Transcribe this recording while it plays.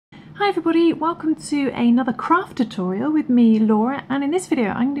Hi everybody, welcome to another craft tutorial with me, Laura, and in this video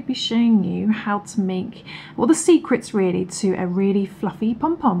I'm going to be showing you how to make, well, the secrets really to a really fluffy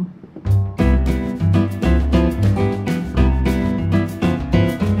pom-pom.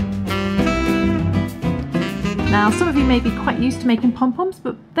 Now, some of you may be quite used to making pom-poms,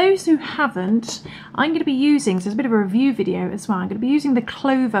 but those who haven't, I'm going to be using, so it's a bit of a review video as well, I'm going to be using the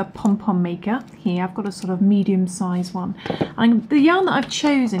Clover Pom Pom maker here. I've got a sort of medium-sized one. The yarn that I've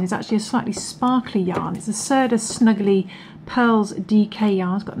chosen is actually a slightly sparkly yarn. It's a Serta Snuggly Pearls DK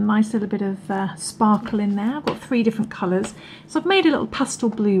yarn. It's got a nice little bit of sparkle in there. I've got 3 different colours. So I've made a little pastel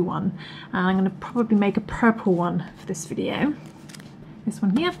blue one, and I'm going to probably make a purple one for this video. This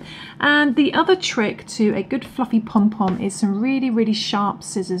one here. And the other trick to a good fluffy pom-pom is some really sharp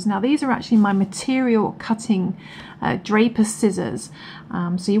scissors. Now these are actually my material cutting draper scissors,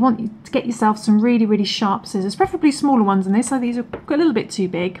 so you want to get yourself some really sharp scissors, preferably smaller ones than this. So these are a little bit too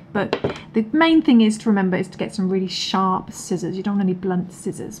big, but the main thing is to remember is to get some really sharp scissors. You don't want any blunt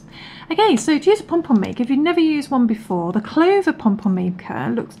scissors. Okay, so to use a pom-pom maker, if you've never used one before, the Clover Pom Pom maker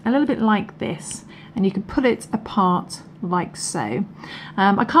looks a little bit like this, and you can pull it apart like so.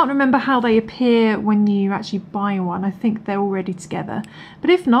 I can't remember how they appear when you actually buy one. I think they're already together, but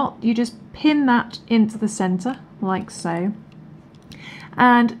if not, you just pin that into the center like so,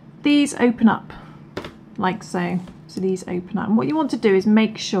 and these open up like so. So these open up, and what you want to do is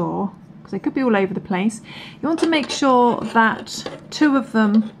make sure, because they could be all over the place, you want to make sure that 2 of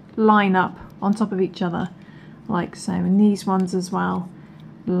them line up on top of each other like so, and these ones as well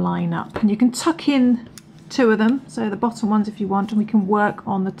line up, and you can tuck in 2 of them, so the bottom ones if you want, and we can work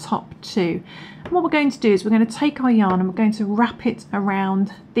on the top 2. And what we're going to do is we're going to take our yarn and we're going to wrap it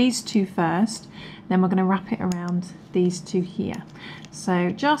around these 2 first, then we're going to wrap it around these 2 here.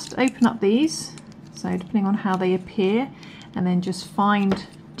 So just open up these, so depending on how they appear, and then just find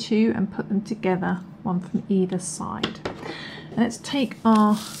 2 and put them together, one from either side. And let's take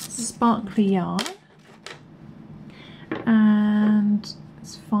our sparkly yarn and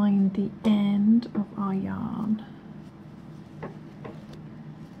let's find the end of our yarn.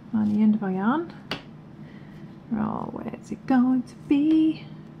 Find the end of our yarn. Oh, where's it going to be?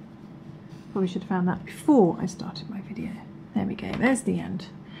 Probably should have found that before I started my video. There we go, there's the end.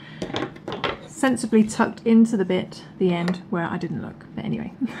 Sensibly tucked into the bit, the end, where I didn't look, but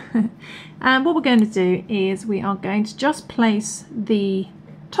anyway. And what we're going to do is we are going to just place the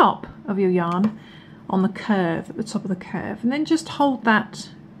top of your yarn on the curve, at the top of the curve, and then just hold that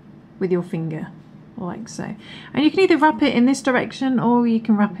with your finger like so. And you can either wrap it in this direction or you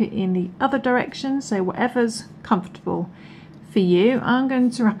can wrap it in the other direction, so whatever's comfortable for you. I'm going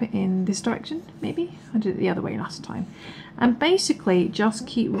to wrap it in this direction, maybe. I did it the other way last time. And basically just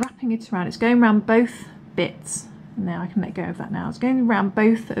keep wrapping it around. It's going around both bits. Now I can let go of that now. It's going around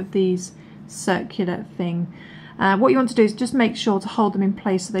both of these circular thing. What you want to do is just make sure to hold them in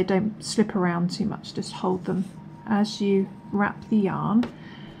place so they don't slip around too much. Just hold them as you wrap the yarn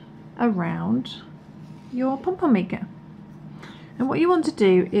around your pom-pom maker. And what you want to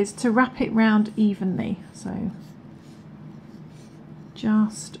do is to wrap it round evenly. So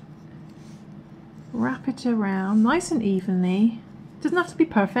just wrap it around nice and evenly. Doesn't have to be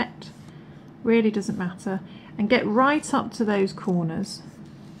perfect, really doesn't matter. And get right up to those corners.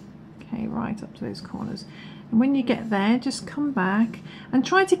 Okay, right up to those corners. And when you get there, just come back and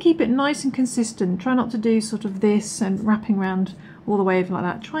try to keep it nice and consistent. Try not to do sort of this and wrapping around all the way over like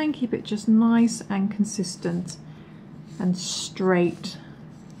that. Try and keep it just nice and consistent and straight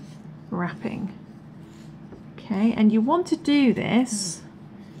wrapping. Okay, and you want to do this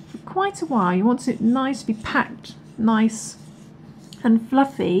for quite a while. You want it nice to be packed, nice and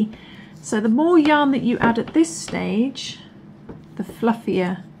fluffy. So the more yarn that you add at this stage, the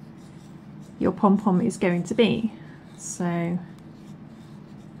fluffier your pom-pom is going to be. So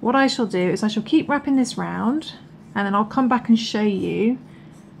what I shall do is I shall keep wrapping this round, and then I'll come back and show you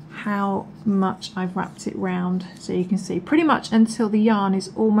how much I've wrapped it round, so you can see pretty much until the yarn is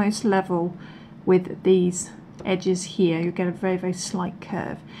almost level with these edges here. You'll get a very slight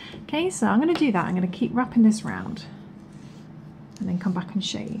curve. Okay, so I'm going to do that. I'm going to keep wrapping this round and then come back and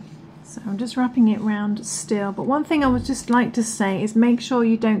show you. So I'm just wrapping it round still, but one thing I would just like to say is make sure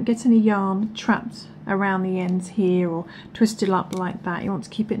you don't get any yarn trapped around the ends here or twisted up like that. You want to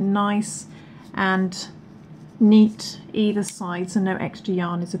keep it nice and neat either side, so no extra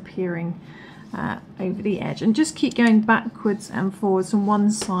yarn is appearing over the edge. And just keep going backwards and forwards from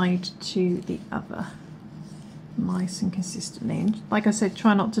one side to the other, nice and consistently. And like I said,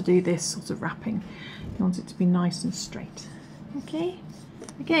 try not to do this sort of wrapping. You want it to be nice and straight. Okay.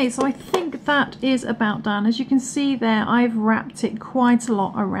 Okay, so I think that is about done. As you can see there, I've wrapped it quite a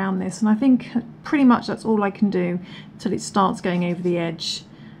lot around this, and I think pretty much that's all I can do until it starts going over the edge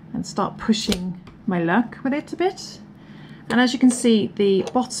and start pushing my luck with it a bit. And as you can see, the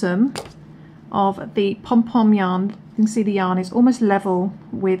bottom of the pom-pom yarn, you can see the yarn is almost level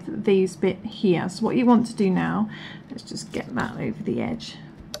with these bit here. So what you want to do now, let's just get that over the edge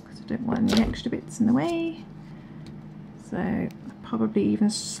because I don't want any extra bits in the way. So probably even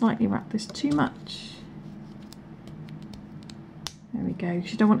slightly wrap this too much. There we go,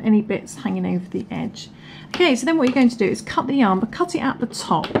 because you don't want any bits hanging over the edge. Okay, so then what you're going to do is cut the yarn, but cut it at the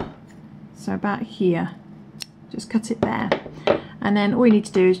top. So about here, just cut it there. And then all you need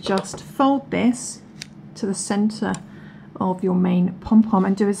to do is just fold this to the center of your main pom-pom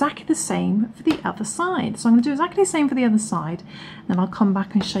and do exactly the same for the other side. So I'm going to do exactly the same for the other side, and then I'll come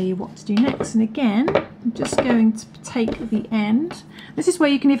back and show you what to do next. And again, I'm just going to take the end. This is where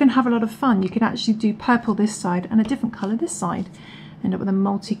you can even have a lot of fun. You could actually do purple this side and a different color this side. End up with a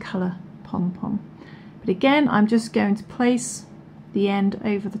multicolor pom-pom. But again, I'm just going to place the end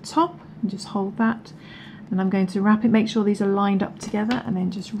over the top and just hold that. And I'm going to wrap it, make sure these are lined up together, and then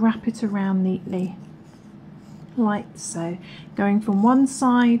just wrap it around neatly, like so. Going from one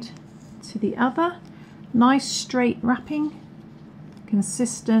side to the other, nice straight wrapping,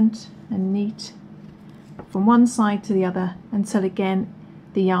 consistent and neat, from one side to the other, until again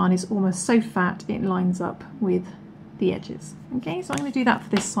the yarn is almost so fat it lines up with the edges. Okay, so I'm going to do that for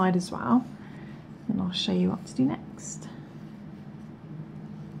this side as well, and I'll show you what to do next.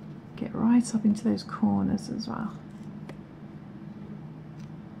 Get right up into those corners as well.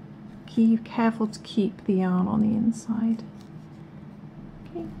 Keep careful to keep the yarn on the inside.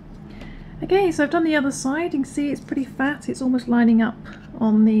 Okay, so I've done the other side. You can see it's pretty fat. It's almost lining up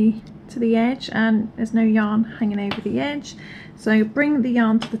on to the edge, and there's no yarn hanging over the edge. So bring the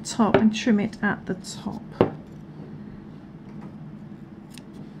yarn to the top and trim it at the top.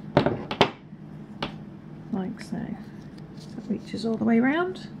 Like so. So it reaches all the way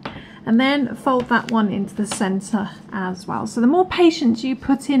around. And then fold that one into the center as well. So the more patience you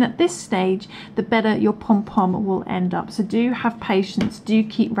put in at this stage, the better your pom-pom will end up. So do have patience, do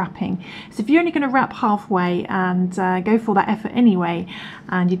keep wrapping. So if you're only going to wrap halfway and go for that effort anyway,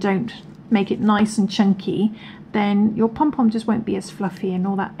 and you don't make it nice and chunky, then your pom-pom just won't be as fluffy and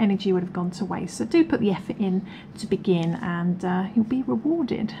all that energy would have gone to waste. So do put the effort in to begin, and you'll be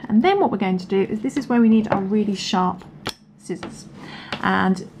rewarded. And then what we're going to do is, this is where we need our really sharp scissors.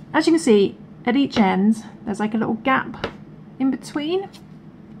 And as you can see, at each end, there's like a little gap in between.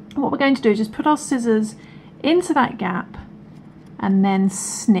 What we're going to do is just put our scissors into that gap and then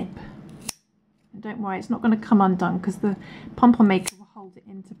snip. And don't worry, it's not going to come undone because the pom-pom maker will hold it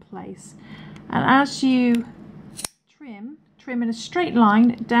into place. And as you trim in a straight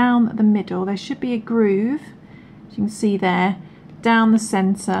line down the middle, there should be a groove, as you can see there, down the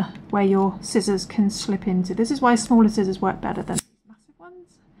center where your scissors can slip into. This is why smaller scissors work better than massive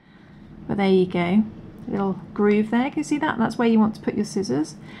ones. But there you go, a little groove there. Can you see that? That's where you want to put your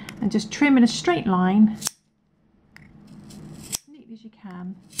scissors, and just trim in a straight line, as neatly as you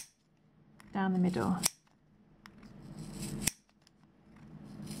can, down the middle.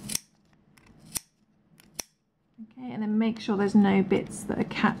 Okay, and then make sure there's no bits that are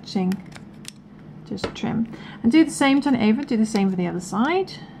catching. Just trim and do the same, turn it over, do the same for the other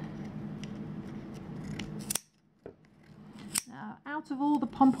side. Now, out of all the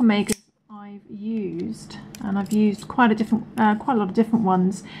pom-pom makers I've used, and I've used quite a lot of different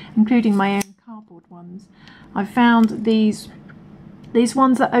ones, including my own cardboard ones, I've found these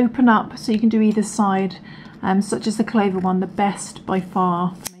ones that open up so you can do either side, such as the Clover one, the best by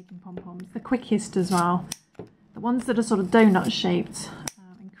far for making pom-poms, the quickest as well. The ones that are sort of donut shaped,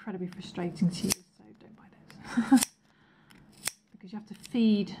 incredibly frustrating to use. Because you have to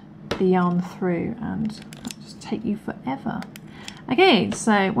feed the yarn through, and it'll just take you forever. Okay,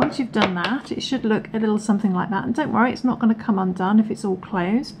 so once you've done that, it should look a little something like that, and don't worry, it's not going to come undone if it's all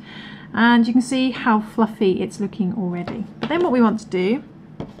closed. And you can see how fluffy it's looking already. But then what we want to do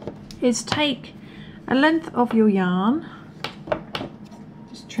is take a length of your yarn,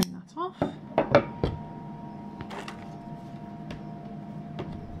 just trim that off.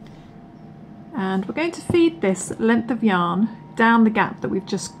 And we're going to feed this length of yarn down the gap that we've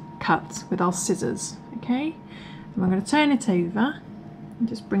just cut with our scissors, okay? And we're going to turn it over and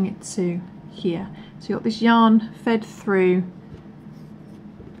just bring it to here. So you've got this yarn fed through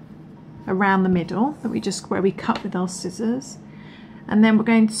around the middle that where we cut with our scissors. And then we're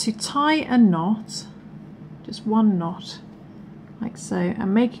going to tie a knot, just one knot, like so,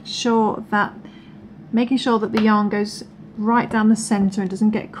 and making sure that the yarn goes right down the center and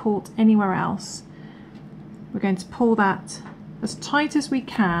doesn't get caught anywhere else. We're going to pull that as tight as we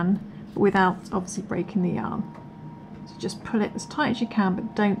can, but without obviously breaking the yarn. So just pull it as tight as you can,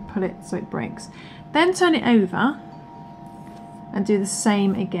 but don't pull it so it breaks. Then turn it over and do the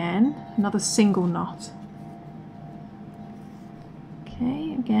same again, another single knot.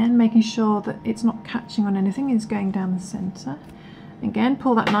 Okay, again making sure that it's not catching on anything, it's going down the center. Again,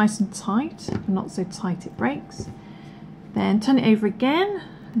 pull that nice and tight, but not so tight it breaks. Then turn it over again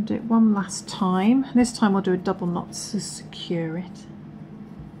and do it one last time. This time we'll do a double knot to secure it.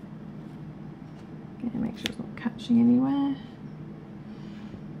 Okay, make sure it's not catching anywhere.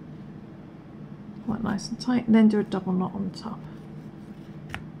 Pull it nice and tight, and then do a double knot on top.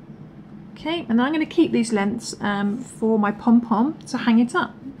 Okay, and I'm going to keep these lengths for my pom-pom to hang it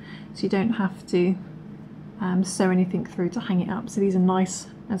up, so you don't have to sew anything through to hang it up. So these are nice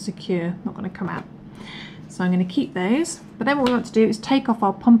and secure, not going to come out. So I'm going to keep those, but then what we want to do is take off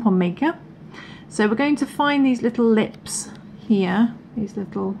our pom-pom maker. So we're going to find these little lips here, these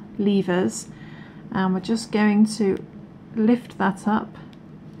little levers, and we're just going to lift that up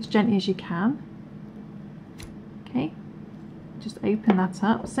as gently as you can. Okay, just open that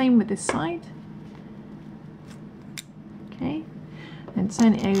up, same with this side. Okay, then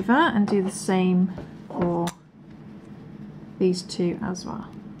turn it over and do the same for these two as well.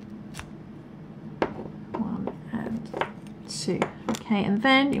 1 and 2. Okay, and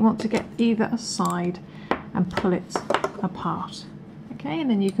then you want to get either side and pull it apart. Okay, and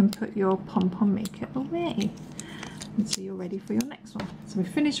then you can put your pom-pom maker away until you're ready for your next one. So we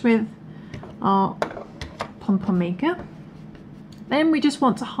finished with our pom-pom maker. Then we just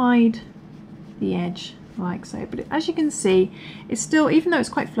want to hide the edge like so, but as you can see, it's still, even though it's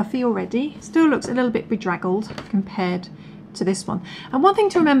quite fluffy already, it still looks a little bit bedraggled compared to this one. And one thing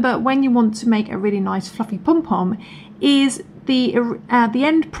to remember when you want to make a really nice fluffy pom-pom is the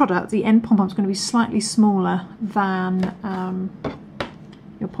end product, the end pom-pom is going to be slightly smaller than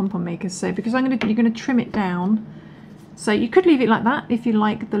your pom-pom maker. So because you're going to trim it down, so you could leave it like that if you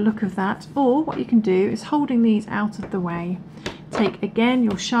like the look of that, or what you can do is, holding these out of the way, take again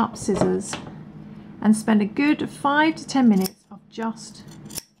your sharp scissors and spend a good 5 to 10 minutes of just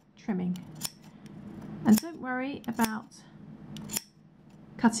trimming. And don't worry about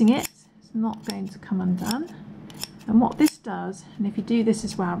cutting it, it's not going to come undone. And what this does, and if you do this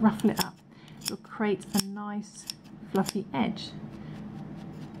as well, ruffle it up, it'll create a nice fluffy edge.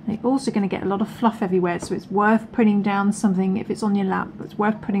 And you're also going to get a lot of fluff everywhere, so it's worth putting down something, if it's on your lap, it's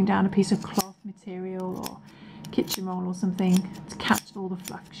worth putting down a piece of cloth material or kitchen roll or something to catch all the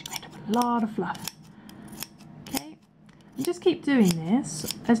fluff, because you get a lot of fluff. Okay, and just keep doing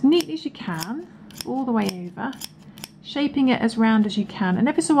this as neatly as you can all the way over, shaping it as round as you can, and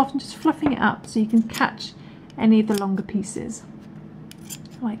every so often just fluffing it up so you can catch any of the longer pieces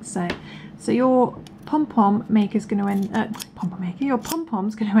like so. So your pom-pom maker is going to end your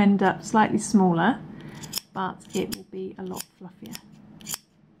pom-pom's going to end up slightly smaller, but it will be a lot fluffier.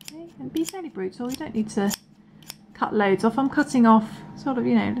 Okay, and be fairly brutal, you don't need to cut loads off. I'm cutting off sort of,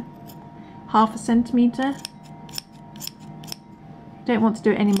 you know, 1/2 centimetre. Don't want to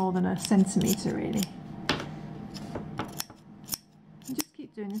do it any more than 1 centimetre really. And just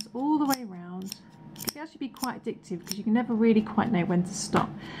keep doing this all the way around. It can actually be quite addictive because you can never really quite know when to stop.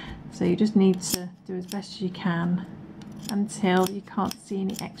 So you just need to do as best as you can until you can't see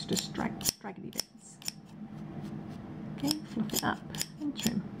any extra straggly bits. Okay, fluff it up and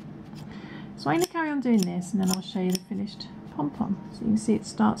trim. So I'm going to carry on doing this, and then I'll show you the finished pom-pom. So you can see it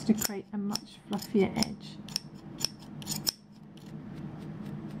starts to create a much fluffier edge.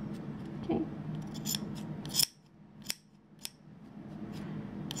 Okay.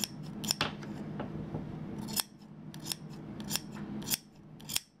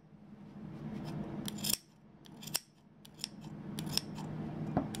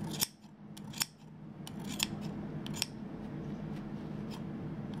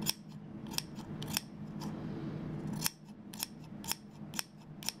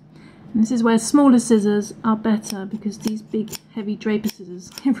 And this is where smaller scissors are better, because these big heavy draper scissors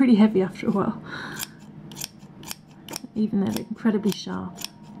get really heavy after a while, even though they're incredibly sharp.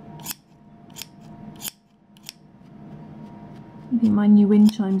 You think my new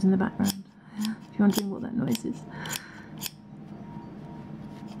wind chimes in the background, if you're wondering what that noise is.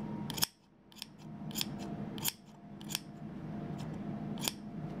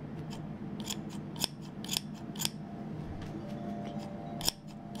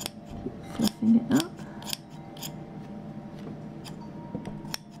 Fluffing it up.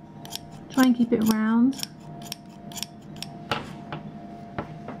 Try and keep it round.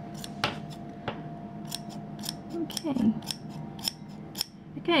 Okay, Okay.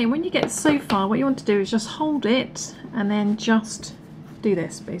 Okay, when you get so far, what you want to do is just hold it and then just do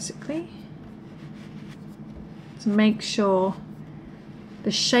this basically to make sure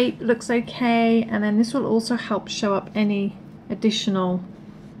the shape looks okay, and then this will also help show up any additional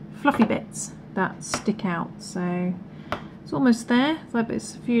fluffy bits that stick out. So it's almost there, so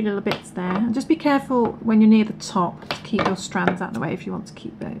there's a few little bits there, and just be careful when you're near the top to keep your strands out of the way if you want to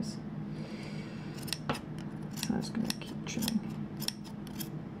keep those. So I'm just going to keep trimming.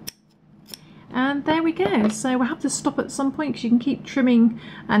 And there we go. So we'll have to stop at some point because you can keep trimming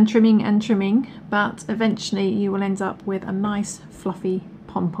and trimming and trimming, but eventually you will end up with a nice fluffy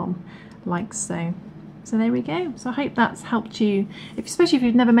pom-pom like so. So there we go. So I hope that's helped you, especially if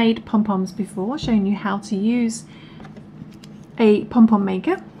you've never made pom-poms before, showing you how to use a pom-pom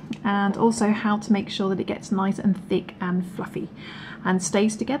maker and also how to make sure that it gets nice and thick and fluffy and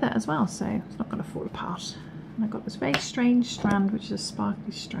stays together as well, so it's not going to fall apart. And I've got this very strange strand, which is a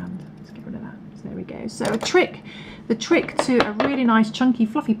sparkly strand. Let's get rid of that. So there we go. So the trick to a really nice chunky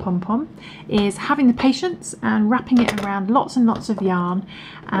fluffy pom-pom is having the patience and wrapping it around lots and lots of yarn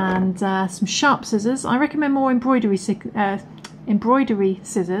and some sharp scissors. I recommend more embroidery scissors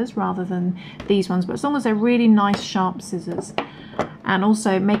rather than these ones, but as long as they're really nice sharp scissors. And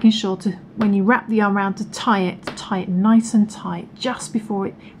also making sure to, when you wrap the yarn around, to tie it nice and tight just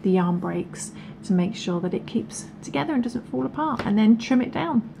before the yarn breaks, to make sure that it keeps together and doesn't fall apart, and then trim it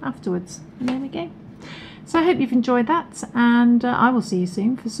down afterwards. And there we go. So I hope you've enjoyed that, and I will see you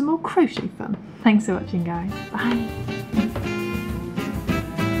soon for some more crochet fun. Thanks for watching, guys. Bye.